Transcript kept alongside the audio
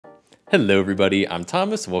Hello everybody, I'm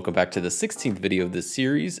Thomas and welcome back to the 16th video of this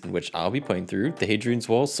series in which I'll be playing through the Hadrian's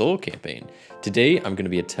Wall solo campaign. Today I'm going to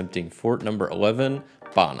be attempting fort number 11,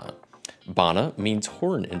 Bana. Bana means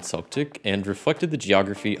horn in Celtic and reflected the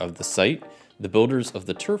geography of the site. The builders of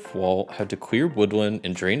the turf wall had to clear woodland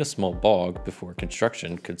and drain a small bog before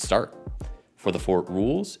construction could start. For the fort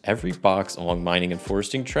rules, every box along mining and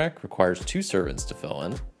foresting track requires 2 servants to fill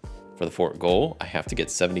in. For the fort goal, I have to get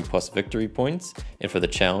 70 plus victory points, and for the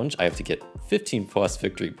challenge, I have to get 15 plus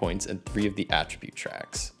victory points in 3 of the attribute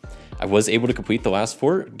tracks. I was able to complete the last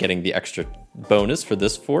fort, getting the extra bonus for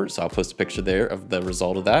this fort, so I'll post a picture there of the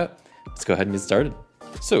result of that. Let's go ahead and get started.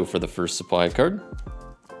 So for the first supply card,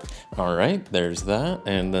 all right, there's that,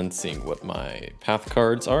 and then seeing what my path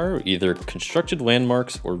cards are, either constructed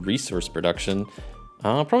landmarks or resource production.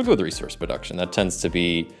 I'll probably go with resource production. That tends to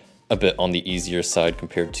be a bit on the easier side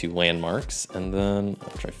compared to landmarks. And then I'll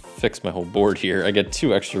try to fix my whole board here. I get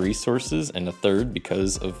 2 extra resources and a 3rd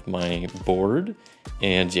because of my board.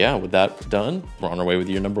 And yeah, with that done, we're on our way with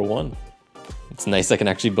year number 1. It's nice I can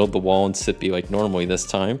actually build the wall in Sippy like normally this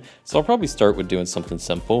time. So I'll probably start with doing something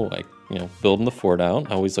simple, like, building the fort out.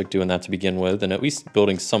 I always like doing that to begin with, and at least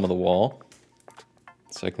building some of the wall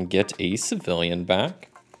so I can get a civilian back.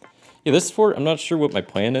 Yeah, this fort, I'm not sure what my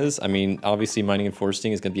plan is. I mean, obviously mining and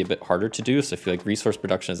foresting is going to be a bit harder to do, so I feel like resource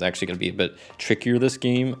production is actually going to be a bit trickier this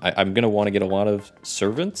game. I'm going to want to get a lot of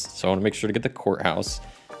servants, so I want to make sure to get the courthouse.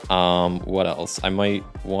 What else? I might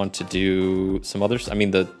want to do some others. I mean,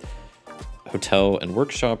 the hotel and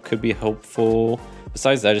workshop could be helpful.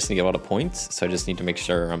 Besides that, I just need a lot of points, so I just need to make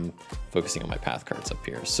sure I'm focusing on my path cards up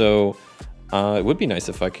here. So it would be nice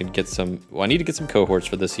if I could get some, well, I need to get some cohorts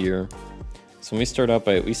for this year. So let me start out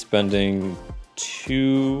by at least spending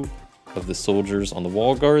 2 of the soldiers on the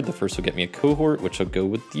wall guard. The first will get me a cohort, which will go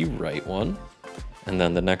with the right one. And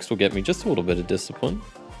then the next will get me just a little bit of discipline.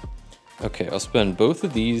 Okay, I'll spend both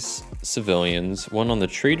of these civilians, one on the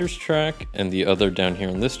traders track and the other down here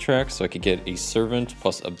on this track, so I could get a servant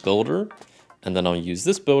plus a builder. And then I'll use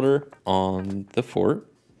this builder on the fort,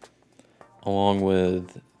 along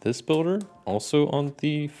with this builder also on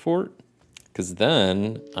the fort. Because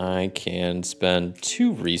then I can spend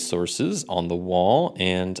 2 resources on the wall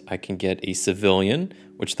and I can get a civilian,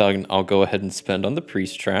 which then I'll go ahead and spend on the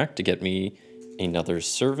priest track to get me another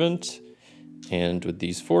servant. And with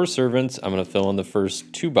these 4 servants, I'm going to fill in the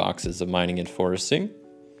first 2 boxes of mining and foresting.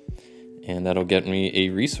 And that'll get me a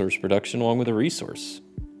resource production along with a resource.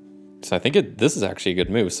 So I think this is actually a good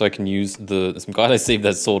move. So I can use I'm glad I saved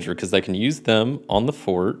that soldier because I can use them on the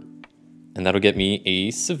fort. And that'll get me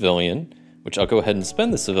a civilian, which I'll go ahead and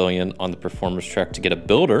spend the civilian on the performers track to get a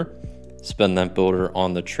builder, spend that builder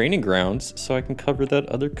on the training grounds so I can cover that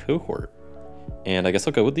other cohort. And I guess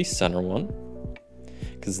I'll go with the center one,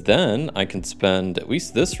 because then I can spend at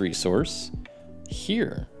least this resource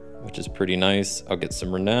here, which is pretty nice. I'll get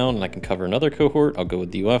some renown and I can cover another cohort. I'll go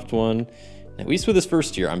with the left one. At least for this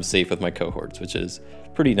first year, I'm safe with my cohorts, which is a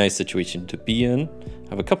pretty nice situation to be in. I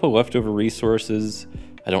have a couple leftover resources.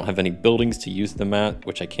 I don't have any buildings to use them at,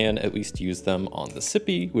 which I can at least use them on the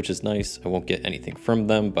Sippy, which is nice. I won't get anything from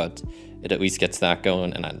them, but it at least gets that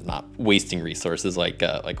going, and I'm not wasting resources like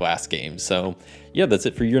last game. So yeah, that's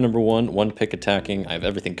it for year number 1. 1 pick attacking. I have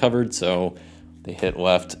everything covered, so they hit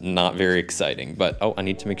left. Not very exciting, but oh, I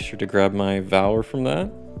need to make sure to grab my Valor from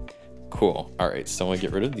that. Cool. All right, so I'm gonna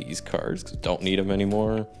get rid of these cards because I don't need them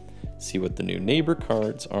anymore. See what the new neighbor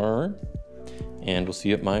cards are, and we'll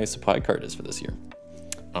see what my supply card is for this year.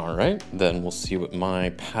 All right, then we'll see what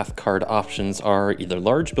my path card options are, either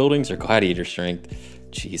large buildings or gladiator strength.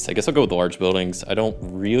 Jeez, I guess I'll go with the large buildings. I don't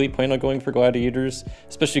really plan on going for gladiators,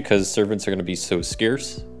 especially because servants are gonna be so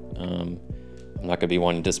scarce. I'm not gonna be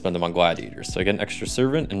wanting to spend them on gladiators. So I get an extra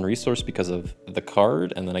servant and resource because of the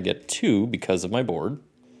card, and then I get 2 because of my board.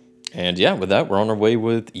 And yeah, with that, we're on our way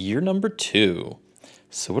with year number 2.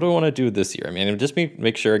 So what do I want to do this year? I mean, just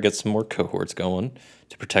make sure I get some more cohorts going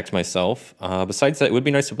to protect myself. Besides that, it would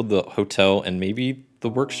be nice to build the hotel and maybe the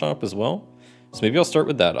workshop as well. So maybe I'll start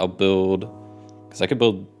with that. I'll build, because I could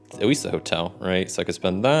build at least the hotel, right? So I could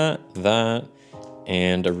spend that,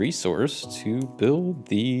 and a resource to build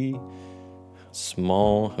the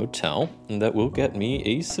small hotel, and that will get me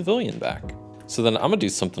a civilian back. So then I'm gonna do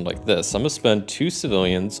something like this. I'm gonna spend 2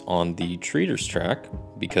 civilians on the traders track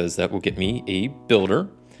because that will get me a builder,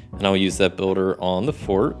 and I'll use that builder on the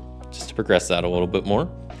fort just to progress that a little bit more.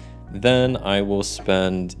 Then I will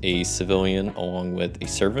spend a civilian along with a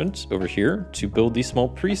servant over here to build the small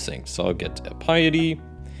precinct. So I'll get a piety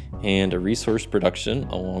and a resource production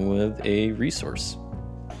along with a resource.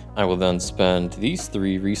 I will then spend these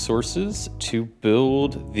 3 resources to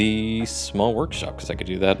build the small workshop, because I could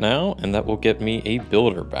do that now, and that will get me a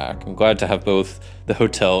builder back. I'm glad to have both the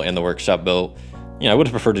hotel and the workshop built. You know, I would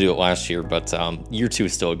have preferred to do it last year, but year 2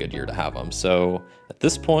 is still a good year to have them. So at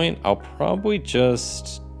this point, I'll probably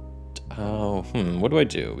just, what do I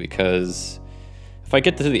do? Because if I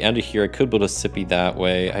get to the end of here, I could build a sippy that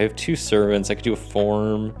way. I have 2 servants. I could do a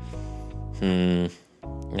farm.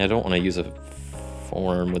 I don't want to use a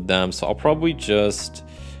farm with them, so I'll probably just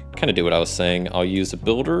kind of do what I was saying. I'll use a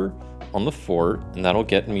builder on the fort, and that'll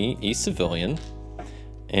get me a civilian.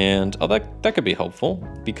 And that could be helpful,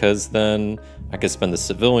 because then I could spend the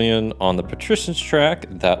civilian on the patrician's track.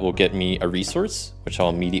 That will get me a resource, which I'll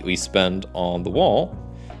immediately spend on the wall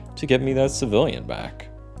to get me that civilian back.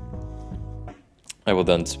 I will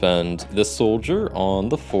then spend this soldier on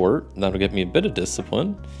the fort. That'll get me a bit of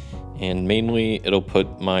discipline. And mainly, it'll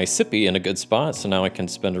put my sippy in a good spot, so now I can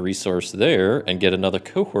spend a resource there and get another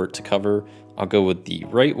cohort to cover. I'll go with the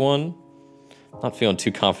right one. Not feeling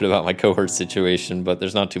too confident about my cohort situation, but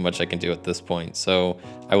there's not too much I can do at this point. So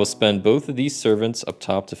I will spend both of these servants up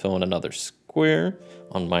top to fill in another square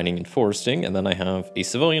on mining and foresting, and then I have a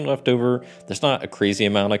civilian left over. There's not a crazy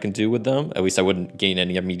amount I can do with them. At least I wouldn't gain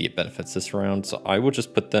any immediate benefits this round, so I will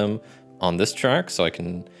just put them on this track so I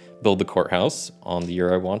can build the courthouse on the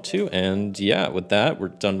year I want to. And yeah, with that, we're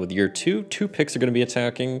done with year 2. 2 picks are going to be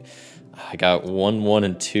attacking. I got 1, 1,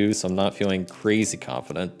 and 2, so I'm not feeling crazy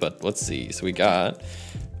confident, but let's see. So we got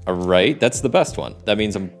a right. That's the best one. That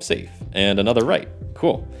means I'm safe. And another right.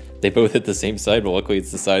 Cool. They both hit the same side, but luckily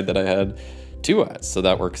it's the side that I had 2 at, so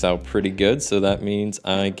that works out pretty good. So that means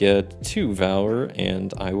I get 2 valor,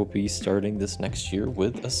 and I will be starting this next year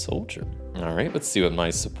with a soldier. All right, let's see what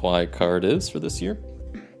my supply card is for this year.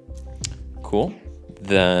 Cool.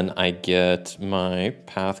 Then I get my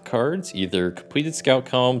path cards, either completed scout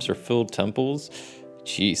columns or filled temples.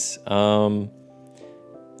 Jeez.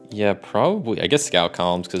 Yeah, probably, I guess scout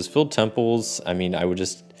columns, because filled temples, I mean, I would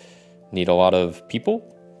just need a lot of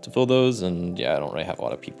people to fill those. And yeah, I don't really have a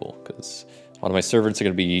lot of people, because a lot of my servants are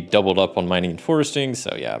going to be doubled up on mining and foresting.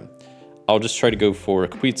 So yeah, I'll just try to go for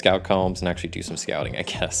complete scout columns and actually do some scouting, I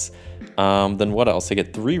guess. Then what else? I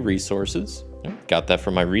get 3 resources. Got that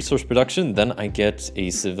from my resource production. Then I get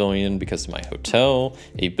a civilian because of my hotel,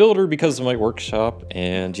 a builder because of my workshop,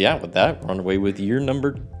 and yeah, with that, we're on our way with year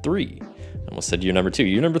number 3. I almost said year number 2,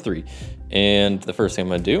 year number 3. And the first thing I'm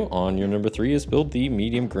gonna do on year number 3 is build the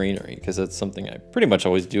medium granary, because that's something I pretty much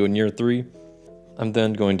always do in year 3. I'm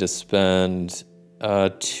then going to spend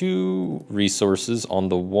 2 resources on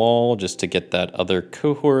the wall just to get that other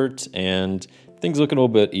cohort, and things look a little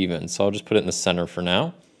bit even, so I'll just put it in the center for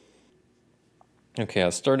now. Okay,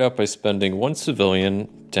 I'll start out by spending 1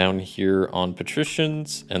 civilian down here on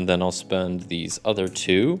patricians, and then I'll spend these other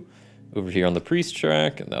 2 over here on the priest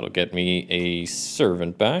track, and that'll get me a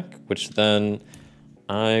servant back, which then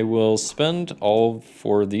I will spend all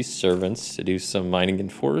 4 of these servants to do some mining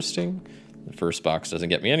and foresting. The first box doesn't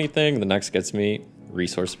get me anything, the next gets me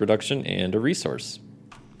resource production and a resource.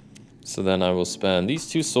 So then I will spend these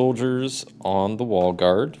 2 soldiers on the wall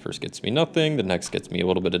guard. First gets me nothing, the next gets me a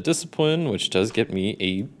little bit of discipline, which does get me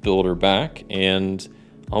a builder back, and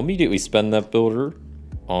I'll immediately spend that builder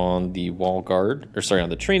on the wall guard, or sorry, on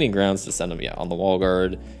the training grounds to send them, yeah, on the wall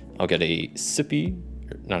guard. I'll get a sippy,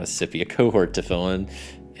 or not a sippy, a cohort to fill in,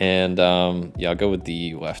 and yeah, I'll go with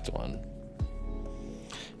the left one.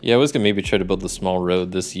 Yeah, I was gonna maybe try to build the small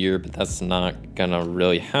road this year, but that's not gonna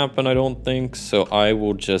really happen, I don't think. So I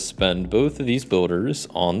will just spend both of these builders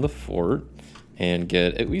on the fort and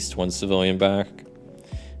get at least 1 civilian back.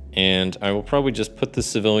 And I will probably just put the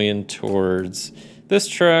civilian towards this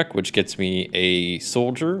track, which gets me a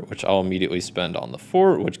soldier, which I'll immediately spend on the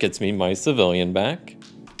fort, which gets me my civilian back.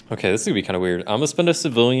 Okay, this is gonna be kind of weird. I'm gonna spend a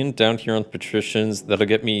civilian down here on patricians. That'll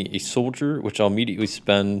get me a soldier, which I'll immediately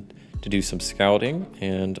spend to do some scouting,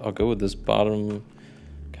 and I'll go with this bottom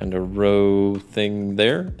kind of row thing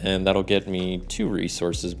there, and that'll get me 2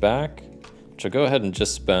 resources back, which I'll go ahead and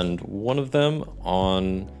just spend 1 of them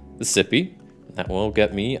on the sippy. That will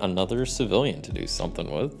get me another civilian to do something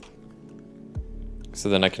with. So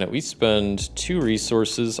then I can at least spend 2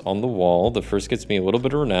 resources on the wall. The first gets me a little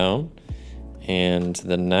bit of renown, and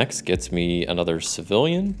the next gets me another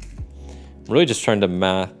civilian. I'm really just trying to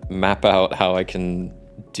map out how I can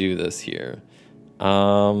do this here.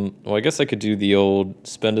 Well, I guess I could do the old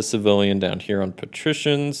spend a civilian down here on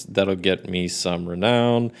patricians. That'll get me some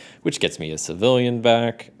renown, which gets me a civilian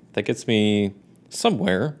back. That gets me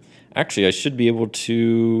somewhere. Actually, I should be able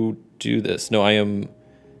to do this. No, I am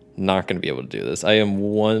not going to be able to do this. I am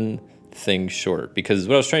 1 thing short, because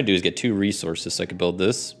what I was trying to do is get 2 resources so I could build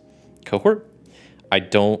this. cohort.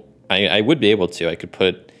 I would be able to. I could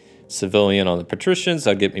put civilian on the patricians.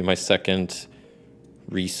 That'd get me my second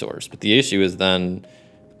resource. But the issue is then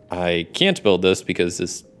I can't build this because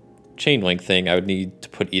this chain link thing, I would need to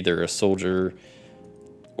put either a soldier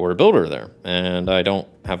or a builder there. And I don't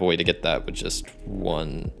have a way to get that with just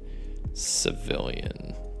one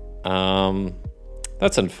civilian.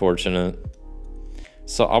 That's unfortunate.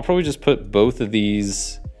 So I'll probably just put both of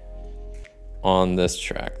these on this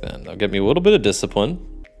track then. They'll get me a little bit of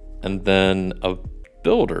discipline and then a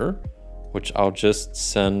builder, which I'll just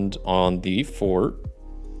send on the fort.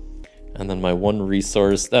 And then my one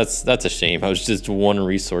resource, that's a shame. I was just one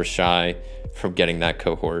resource shy from getting that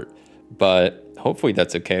cohort, but hopefully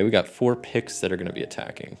that's okay. We got 4 picks that are gonna be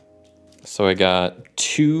attacking. So I got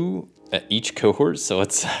 2 at each cohort. So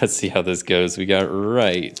let's see how this goes. We got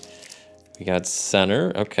right. We got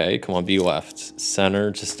center. Okay, come on, be left.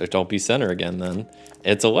 Center, just don't be center again then.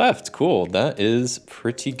 It's a left, cool. That is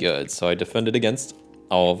pretty good. So I defended against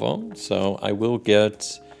all of them. So I will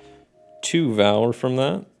get 2 valor from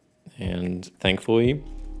that. And thankfully,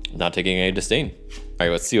 not taking any disdain. All right,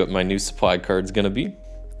 let's see what my new supply card's gonna be.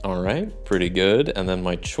 All right, pretty good. And then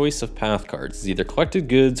my choice of path cards is either collected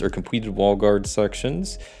goods or completed wall guard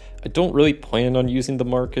sections. I don't really plan on using the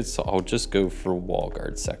markets, so I'll just go for wall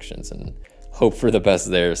guard sections and hope for the best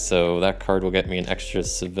there. So that card will get me an extra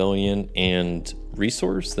civilian and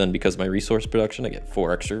resource. Then because of my resource production, I get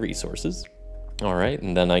 4 extra resources. All right,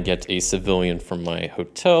 and then I get a civilian from my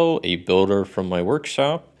hotel, a builder from my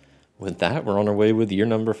workshop. With that, we're on our way with year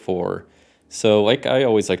number 4. So like I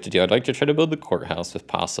always like to do, I'd like to try to build the courthouse if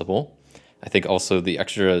possible. I think also the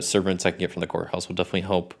extra servants I can get from the courthouse will definitely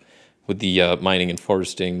help with the mining and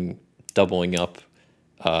foresting doubling up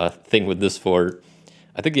thing with this fort.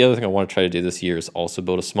 I think the other thing I want to try to do this year is also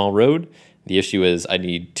build a small road. The issue is I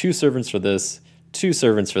need 2 servants for this, 2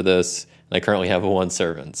 servants for this, and I currently have 1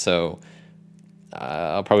 servant. So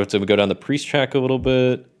I'll probably have to go down the priest track a little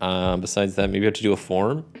bit. Besides that, maybe I have to do a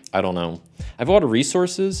form. I don't know. I have a lot of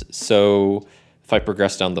resources, so if I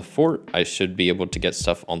progress down the fort, I should be able to get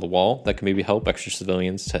stuff on the wall that can maybe help extra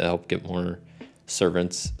civilians to help get more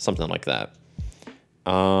servants, something like that.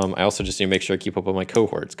 I also just need to make sure I keep up with my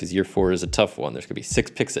cohorts because year 4 is a tough one. There's gonna be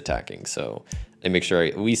 6 picks attacking, so I make sure I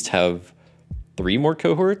at least have 3 more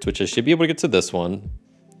cohorts, which I should be able to get to this one,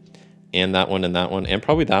 and that one, and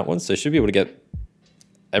probably that one. So I should be able to get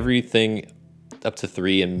everything up to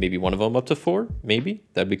 3 and maybe one of them up to 4, maybe.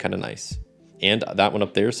 That'd be kind of nice. And that one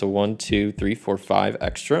up there, so 1, 2, 3, 4, 5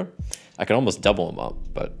 extra. I can almost double them up,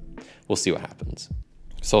 but we'll see what happens.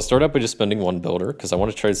 So I'll start out by just spending 1 builder because I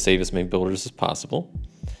want to try to save as many builders as possible.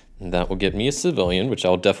 And that will get me a civilian, which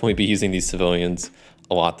I'll definitely be using these civilians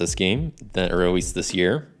a lot this game, or at least this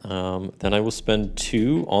year. Then I will spend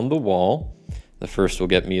 2 on the wall. The first will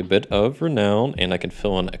get me a bit of renown, and I can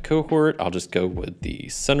fill in a cohort. I'll just go with the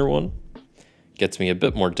center one. Gets me a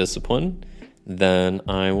bit more discipline. Then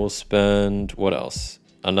I will spend, what else?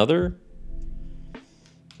 Another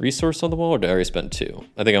resource on the wall, or did I already spend 2?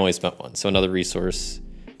 I think I only spent 1, so another resource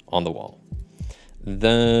on the wall.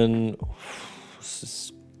 Then, this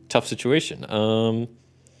is a tough situation.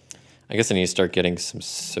 I guess I need to start getting some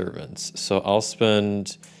servants. So I'll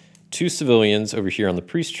spend 2 civilians over here on the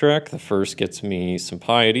priest track. The first gets me some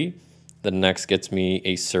piety. The next gets me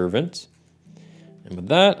a servant. And with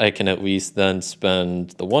that, I can at least then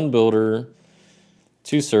spend the 1 builder,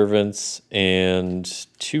 2 servants, and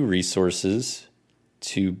 2 resources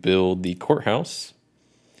to build the courthouse,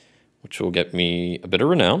 which will get me a bit of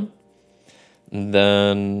renown. And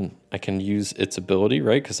then I can use its ability,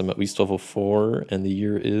 right? Because I'm at least level 4 and the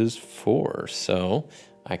year is 4. So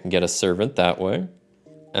I can get a servant that way.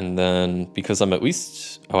 And then because I'm at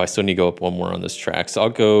least, I still need to go up 1 more on this track. So I'll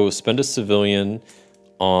go spend a civilian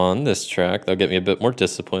on this track. That'll get me a bit more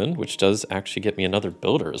discipline, which does actually get me another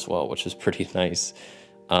builder as well, which is pretty nice.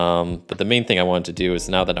 But the main thing I wanted to do is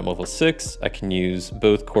now that I'm level 6, I can use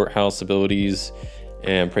both courthouse abilities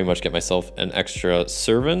and pretty much get myself an extra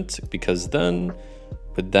servant, because then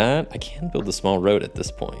with that, I can build a small road at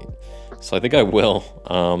this point. So I think I will.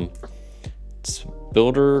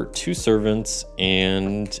 Builder, 2 servants,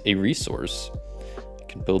 and a resource. I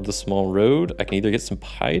can build the small road. I can either get some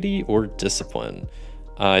piety or discipline.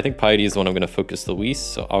 I think piety is the one I'm going to focus the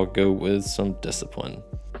least, so I'll go with some discipline.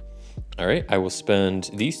 All right, I will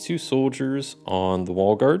spend these 2 soldiers on the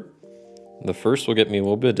wall guard. The first will get me a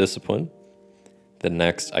little bit of discipline. The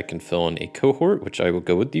next, I can fill in a cohort, which I will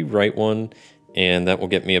go with the right one, and that will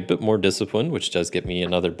get me a bit more discipline, which does get me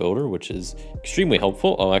another builder, which is extremely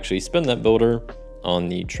helpful. I'll actually spend that builder on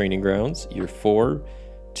the training grounds, year 4,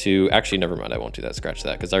 to, actually, never mind, I won't do that, scratch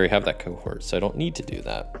that, because I already have that cohort, so I don't need to do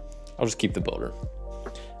that. I'll just keep the builder.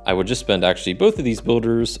 I would just spend actually both of these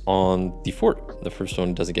builders on the fort. The first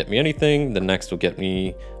one doesn't get me anything. The next will get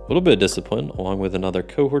me a little bit of discipline along with another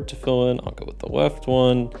cohort to fill in. I'll go with the left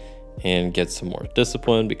one and get some more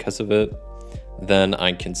discipline because of it. Then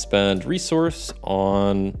I can spend resource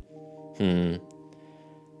on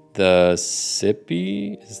the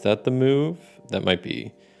Sippy. Is that the move? That might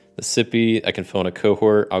be. The Sippy, I can fill in a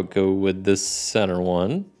cohort. I'll go with this center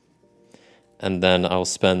one. And then I'll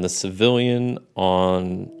spend the civilian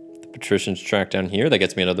on the patrician's track down here. That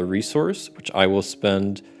gets me another resource, which I will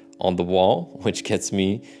spend on the wall, which gets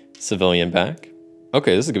me civilian back.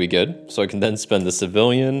 Okay, this is gonna be good. So I can then spend the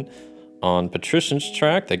civilian on patrician's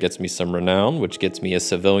track. That gets me some renown, which gets me a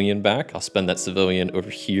civilian back. I'll spend that civilian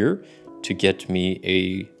over here to get me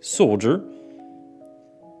a soldier.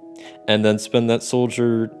 And then spend that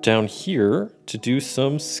soldier down here to do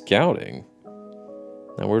some scouting.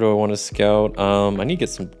 Now, where do I want to scout? I need to get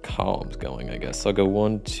some columns going, I guess. I'll go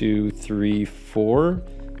 1, 2, 3, 4.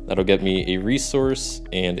 That'll get me a resource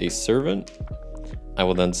and a servant. I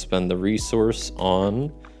will then spend the resource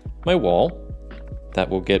on my wall. That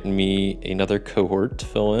will get me another cohort to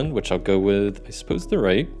fill in, which I'll go with, I suppose, the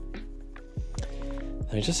right.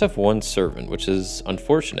 And I just have one servant, which is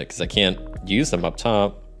unfortunate because I can't use them up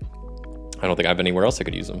top. I don't think I have anywhere else I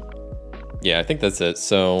could use them. Yeah, I think that's it.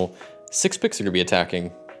 So 6 picks are gonna be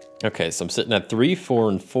attacking. Okay, so I'm sitting at 3, 4,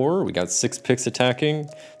 and 4. We got 6 picks attacking.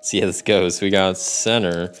 Let's see how this goes. We got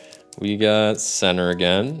center. We got center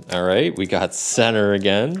again. All right, we got center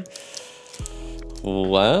again.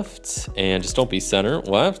 Left, and just don't be center.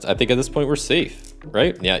 Left, I think at this point we're safe,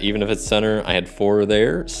 right? Yeah, even if it's center, I had 4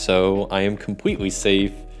 there, so I am completely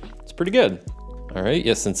safe. It's pretty good. All right,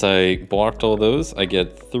 yeah, since I blocked all those, I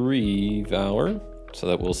get 3 Valor. So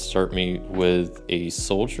that will start me with a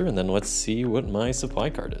soldier, and then let's see what my supply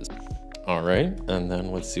card is. All right, and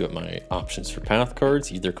then let's see what my options for path cards,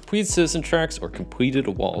 either completed citizen tracks or completed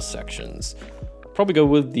wall sections. Probably go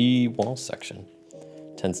with the wall section.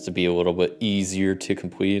 Tends to be a little bit easier to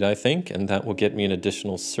complete, I think, and that will get me an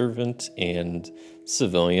additional servant and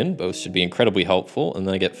civilian. Both should be incredibly helpful, and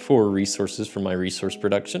then I get 4 resources for my resource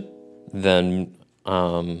production. Then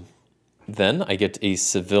I get a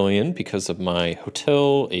civilian because of my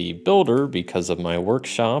hotel, a builder because of my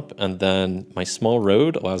workshop, and then my small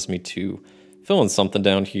road allows me to fill in something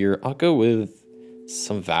down here. I'll go with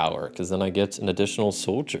some Valor because then I get an additional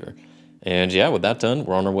soldier. And yeah, with that done,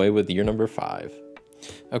 we're on our way with year number 5.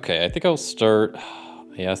 Okay, I think I'll start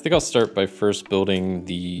by first building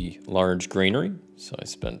the large granary. So I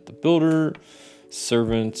spent the builder,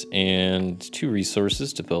 servant, and 2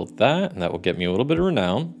 resources to build that, and that will get me a little bit of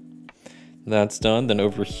renown. That's done. Then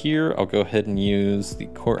over here, I'll go ahead and use the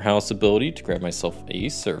courthouse ability to grab myself a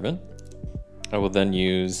servant. I will then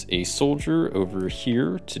use a soldier over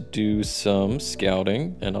here to do some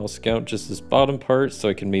scouting, and I'll scout just this bottom part so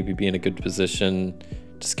I can maybe be in a good position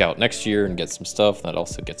to scout next year and get some stuff. That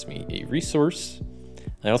also gets me a resource.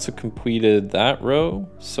 I also completed that row,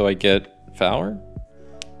 so I get Valor.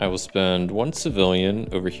 I will spend 1 civilian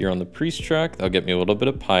over here on the priest track. That'll get me a little bit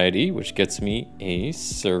of piety, which gets me a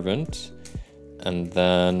servant. And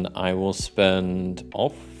then I will spend all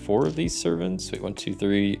 4 of these servants. Wait, 1, 2,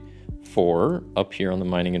 3, 4 up here on the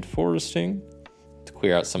mining and foresting to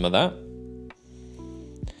clear out some of that.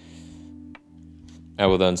 I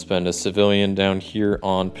will then spend a civilian down here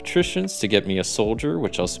on patricians to get me a soldier,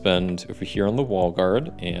 which I'll spend over here on the wall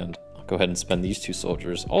guard. And I'll go ahead and spend these 2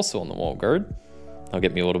 soldiers also on the wall guard. That'll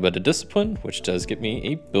get me a little bit of discipline, which does get me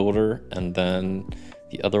a builder, and then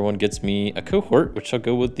the other one gets me a cohort, which I'll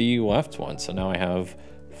go with the left one. So now I have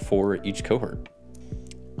 4 each cohort.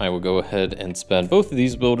 I will go ahead and spend both of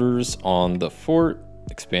these builders on the fort,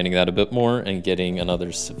 expanding that a bit more and getting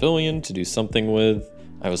another civilian to do something with.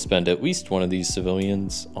 I will spend at least 1 of these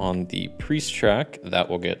civilians on the priest track. That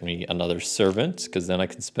will get me another servant, because then I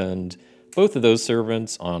can spend both of those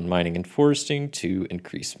servants on mining and foresting to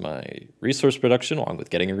increase my resource production along with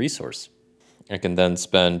getting a resource. I can then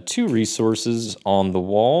spend 2 resources on the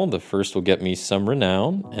wall. The first will get me some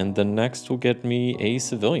renown, and the next will get me a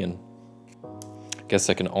civilian. I guess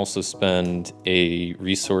I can also spend a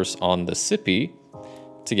resource on the Sippy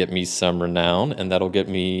to get me some renown, and that'll get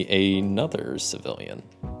me another civilian.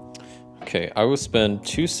 Okay, I will spend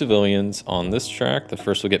 2 civilians on this track. The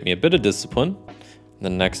first will get me a bit of discipline. The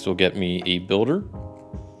next will get me a builder,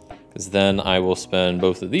 because then I will spend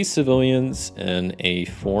both of these civilians in a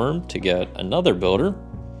form to get another builder.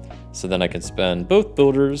 So then I can spend both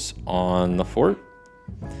builders on the fort,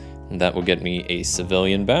 and that will get me a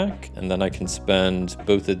civilian back. And then I can spend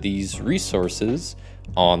both of these resources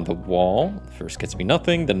on the wall. The first gets me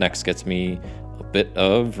nothing, the next gets me a bit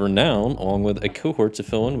of renown along with a cohort to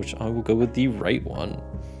fill in, which I will go with the right one.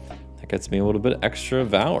 That gets me a little bit extra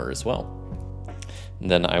valor as well. And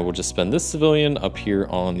then I will just spend this civilian up here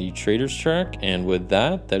on the trader's track. And with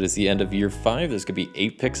that, that is the end of year 5. There's gonna be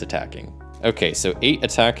 8 picks attacking. Okay, so 8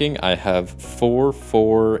 attacking. I have 4,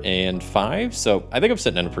 4, and 5. So I think I'm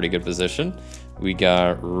sitting in a pretty good position. We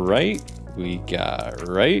got right, we got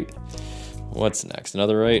right. What's next?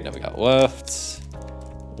 Another right, now we got left,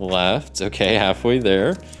 left. Okay, halfway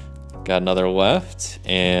there. Got another left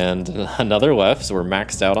and another left. So we're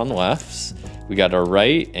maxed out on lefts. We got a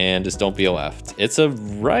right and just don't be a left. It's a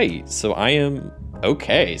right, so I am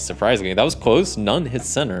okay, surprisingly. That was close, none hit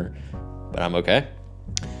center, but I'm okay.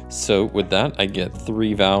 So with that, I get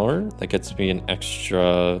 3 valor. That gets me an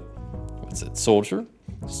extra, what's it, soldier,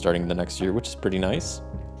 starting the next year, which is pretty nice.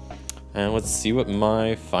 And let's see what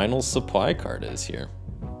my final supply card is here.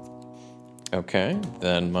 Okay,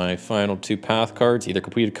 then my final 2 path cards, either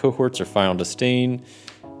completed cohorts or final disdain.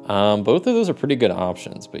 Both of those are pretty good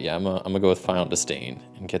options, but yeah, I'm gonna go with final disdain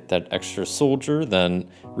and get that extra soldier. Then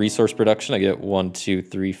resource production, I get 1, 2,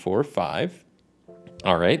 3, 4, 5.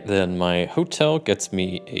 All right, then my hotel gets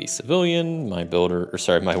me a civilian, my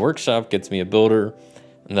workshop gets me a builder,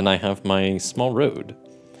 and then I have my small road,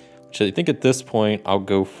 which I think at this point I'll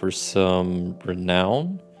go for some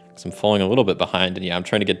renown, because I'm falling a little bit behind, and yeah, I'm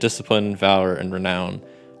trying to get discipline, valor, and renown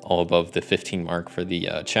all above the 15 mark for the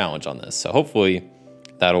challenge on this. So hopefully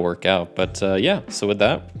that'll work out. But yeah, so with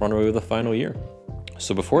that, run away with the final year.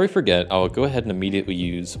 So before I forget, I'll go ahead and immediately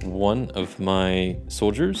use one of my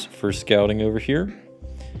soldiers for scouting over here,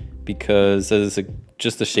 because that is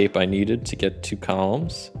just the shape I needed to get 2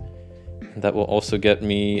 columns. That will also get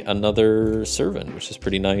me another servant, which is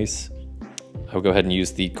pretty nice. I'll go ahead and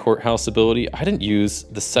use the courthouse ability. I didn't use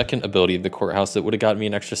the second ability of the courthouse that would have got me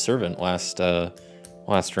an extra servant last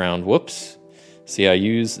round. Whoops. See, I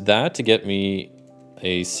use that to get me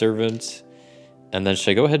a servant. And then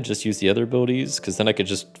should I go ahead and just use the other abilities? Because then I could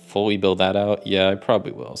just fully build that out. Yeah, I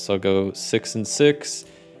probably will. So I'll go 6 and 6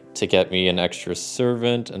 to get me an extra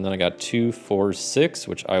servant. And then I got 2, 4, 6,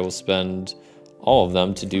 which I will spend all of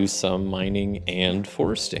them to do some mining and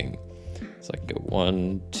foresting. So I can go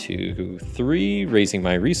 1, 2, 3, raising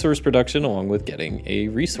my resource production along with getting a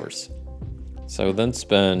resource. So I will then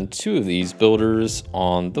spend 2 of these builders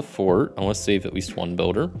on the fort. I want to save at least 1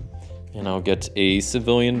 builder. And I'll get a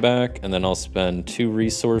civilian back, and then I'll spend 2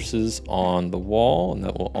 resources on the wall, and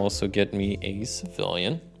that will also get me a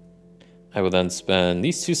civilian. I will then spend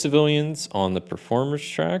these 2 civilians on the performer's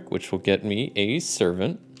track, which will get me a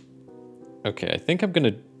servant. Okay, I think I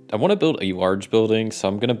want to build a large building, so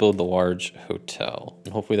I'm going to build the large hotel.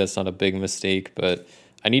 And hopefully that's not a big mistake, but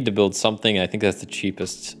I need to build something. I think that's the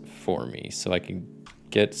cheapest for me, so I can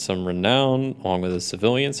get some renown along with the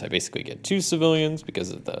civilians. I basically get 2 civilians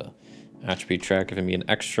because of the attribute track giving me an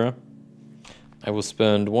extra. I will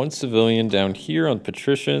spend 1 civilian down here on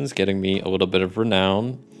patricians, getting me a little bit of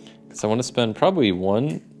renown, because I want to spend probably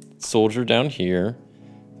 1 soldier down here.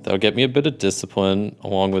 That'll get me a bit of discipline,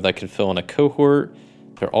 along with I can fill in a cohort.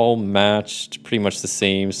 They're all matched, pretty much the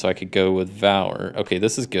same, so I could go with valor. Okay,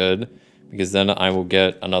 this is good, because then I will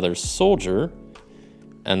get another soldier,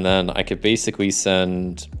 and then I could basically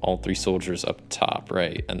send all 3 soldiers up top,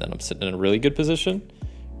 right? And then I'm sitting in a really good position,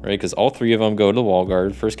 right? Because all 3 of them go to the wall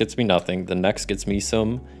guard. First gets me nothing. The next gets me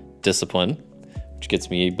some discipline, which gets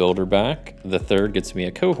me a builder back. The third gets me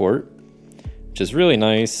a cohort, which is really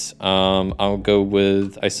nice. I'll go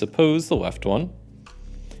with, I suppose, the left one.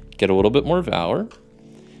 Get a little bit more valor.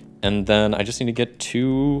 And then I just need to get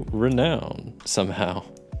 2 renown somehow.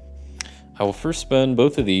 I will first spend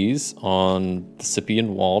both of these on the Scipion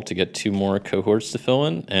wall to get 2 more cohorts to fill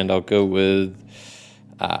in. And I'll go with,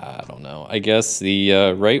 I don't know, I guess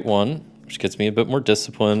the right one, which gets me a bit more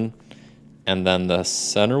discipline. And then the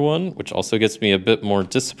center one, which also gets me a bit more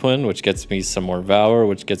discipline, which gets me some more valor,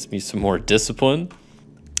 which gets me some more discipline.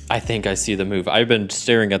 I think I see the move. I've been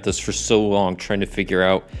staring at this for so long, trying to figure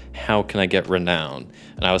out how can I get renown.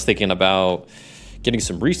 And I was thinking about getting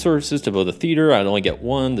some resources to build a theater. I'd only get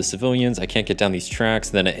 1, the civilians. I can't get down these tracks.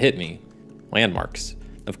 And then it hit me. Landmarks.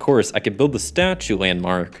 Of course, I could build the statue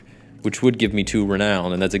landmark, which would give me 2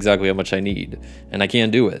 renown, and that's exactly how much I need. And I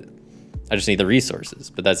can't do it. I just need the resources,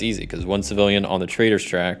 but that's easy because 1 civilian on the trader's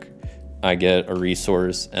track, I get a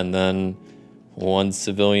resource, and then 1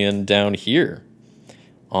 civilian down here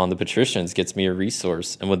on the patricians gets me a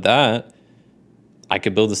resource. And with that, I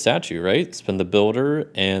could build a statue, right? Spend the builder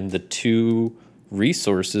and the 2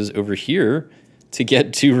 resources over here to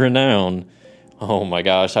get 2 renown. Oh my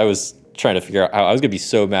gosh, I was trying to figure out how I was gonna be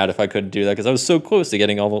so mad if I couldn't do that because I was so close to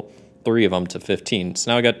getting all 3 of them to 15.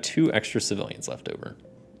 So now I got 2 extra civilians left over.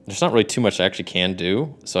 There's not really too much I actually can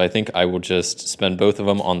do, so I think I will just spend both of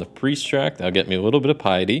them on the priest track. That'll get me a little bit of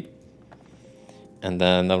piety. And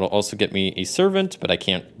then that'll also get me a servant, but I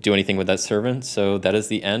can't do anything with that servant. So that is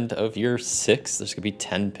the end of year 6. There's gonna be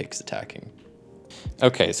 10 pigs attacking.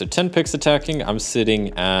 Okay, so 10 pigs attacking. I'm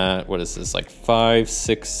sitting at, what is this, like 5,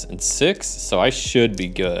 6, and 6. So I should be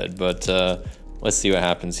good, but let's see what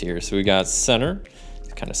happens here. So we got center,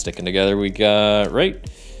 kind of sticking together. We got right.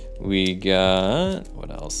 We got,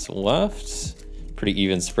 what else left? Pretty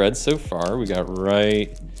even spread so far. We got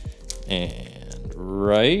right and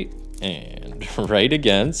right. And right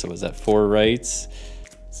again, so was that 4 rights?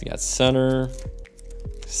 So you got center,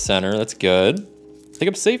 center, that's good. I think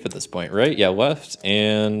I'm safe at this point, right? Yeah, left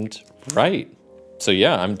and right. So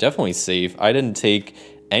yeah, I'm definitely safe. I didn't take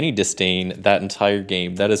any disdain that entire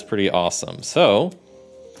game. That is pretty awesome. So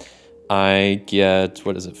I get,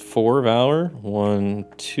 what is it, 4 valor? 1,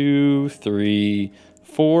 2, 3,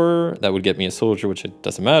 4. That would get me a soldier, which it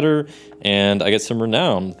doesn't matter. And I get some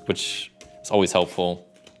renown, which is always helpful.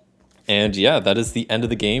 And yeah, that is the end of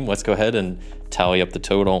the game. Let's go ahead and tally up the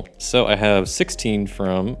total. So I have 16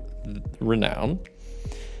 from renown,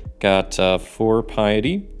 got 4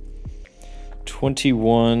 piety,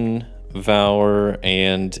 21 valor,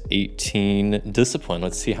 and 18 discipline.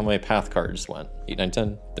 Let's see how my path cards went. 8, 9,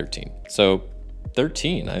 10, 13. So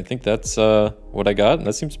 13, I think that's what I got, and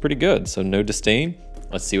that seems pretty good. So no disdain.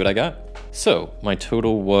 Let's see what I got. So my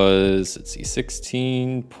total was, let's see,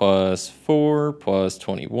 16 plus 4 plus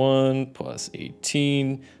 21 plus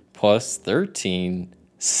 18 plus 13,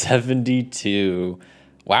 72.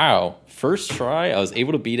 Wow, first try, I was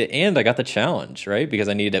able to beat it, and I got the challenge, right? Because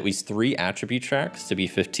I needed at least 3 attribute tracks to be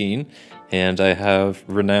 15, and I have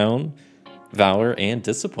renown, valor, and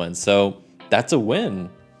discipline. So that's a win.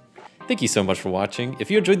 Thank you so much for watching.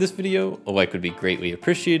 If you enjoyed this video, a like would be greatly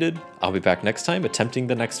appreciated. I'll be back next time attempting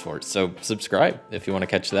the next fort, so subscribe if you want to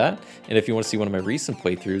catch that. And if you want to see one of my recent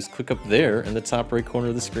playthroughs, click up there in the top right corner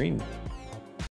of the screen.